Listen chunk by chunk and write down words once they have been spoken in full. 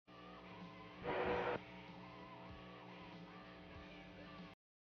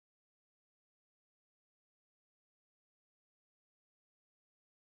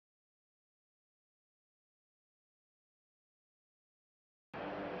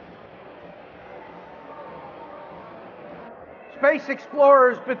Space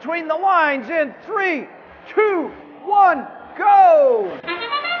Explorers between the lines in 3, 2, 1, go!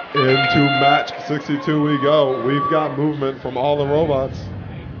 Into match 62 we go. We've got movement from all the robots.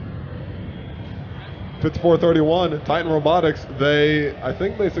 5431, Titan Robotics, I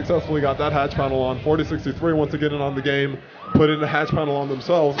think they successfully got that hatch panel on. 4063 wants to get in on the game, put in a hatch panel on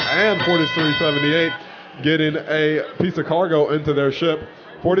themselves, and 4378 getting a piece of cargo into their ship.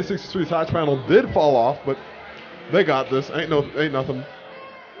 4063's hatch panel did fall off, but they got this. Ain't nothing.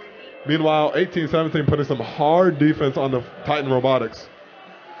 Meanwhile, 1817 putting some hard defense on the Titan Robotics.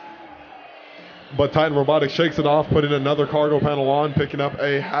 But Titan Robotics shakes it off, putting another cargo panel on, picking up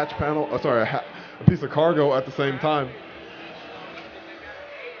a hatch panel, a piece of cargo at the same time.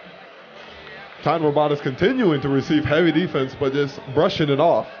 Titan Robotics continuing to receive heavy defense, but just brushing it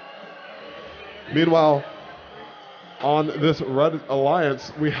off. Meanwhile, on this Red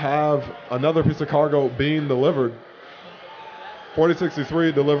Alliance, we have another piece of cargo being delivered.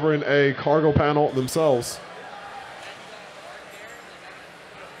 4063 delivering a cargo panel themselves.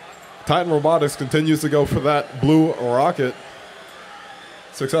 Titan Robotics continues to go for that blue rocket.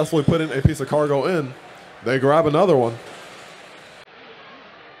 Successfully putting a piece of cargo in. They grab another one.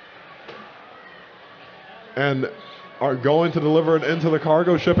 And are going to deliver it into the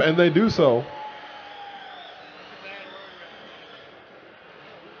cargo ship, and they do so.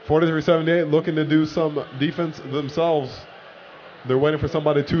 4378 looking to do some defense themselves. They're waiting for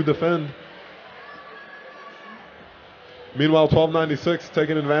somebody to defend. Meanwhile, 1296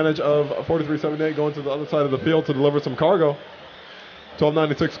 taking advantage of 4378 going to the other side of the field to deliver some cargo.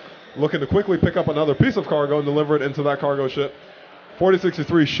 1296 looking to quickly pick up another piece of cargo and deliver it into that cargo ship.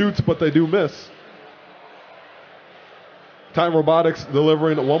 4063 shoots, but they do miss. Titan Robotics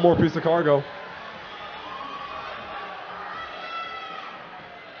delivering one more piece of cargo.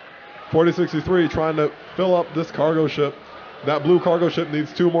 4063 trying to fill up this cargo ship. That blue cargo ship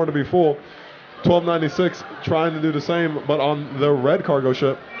needs 2 more to be full. 1296 trying to do the same, but on the red cargo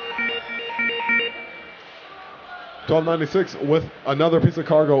ship. 1296 with another piece of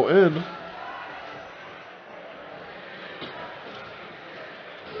cargo in.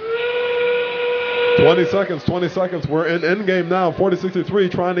 $20 seconds. We're in endgame now. 4063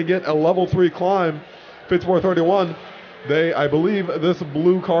 trying to get a level 3 climb. 5431. I believe this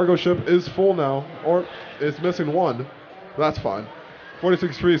blue cargo ship is full now, or it's missing 1. That's fine.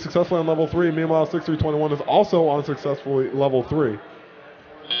 4063 is successfully on level 3. Meanwhile, 6321 is also on successfully level 3.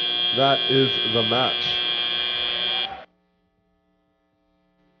 That is the match.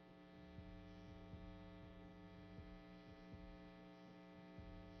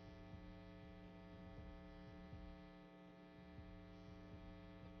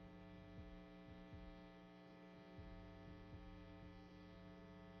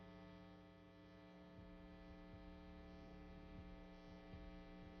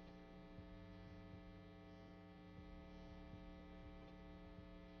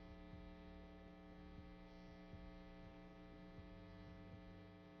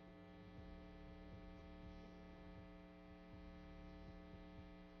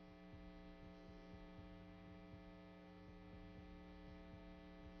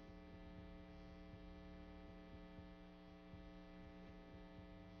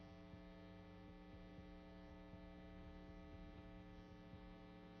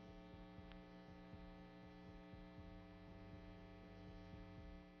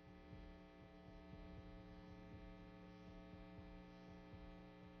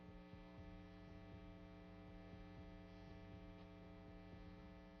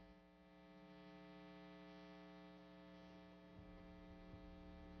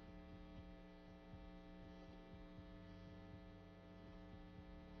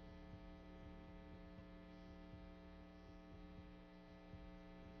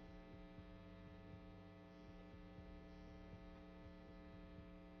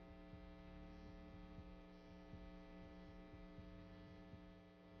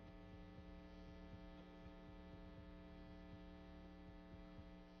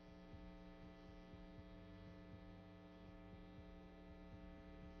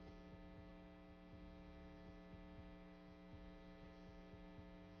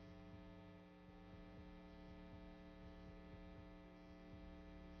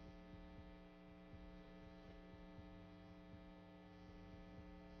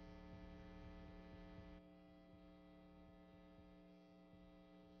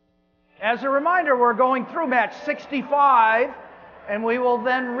 As a reminder, we're going through match 65, and we will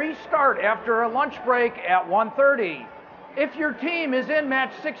then restart after a lunch break at 1:30. If your team is in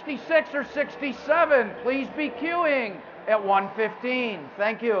match 66 or 67, please be queuing at 1:15.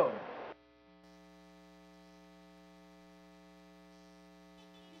 Thank you.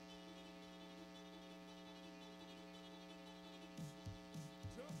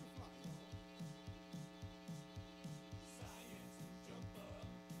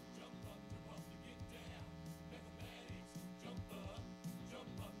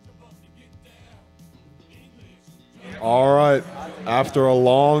 All right. After a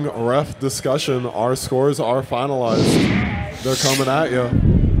long ref discussion, our scores are finalized. They're coming at you.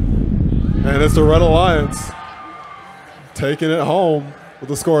 And it's the Red Alliance taking it home with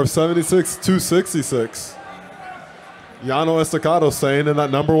a score of 76-66. Yano Estacado staying in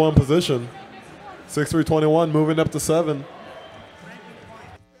that number 1 position. 6-3-21 moving up to 7.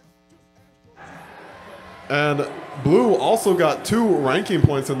 And Blue also got 2 ranking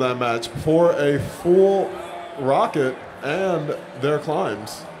points in that match for a full rocket and their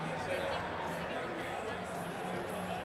climbs.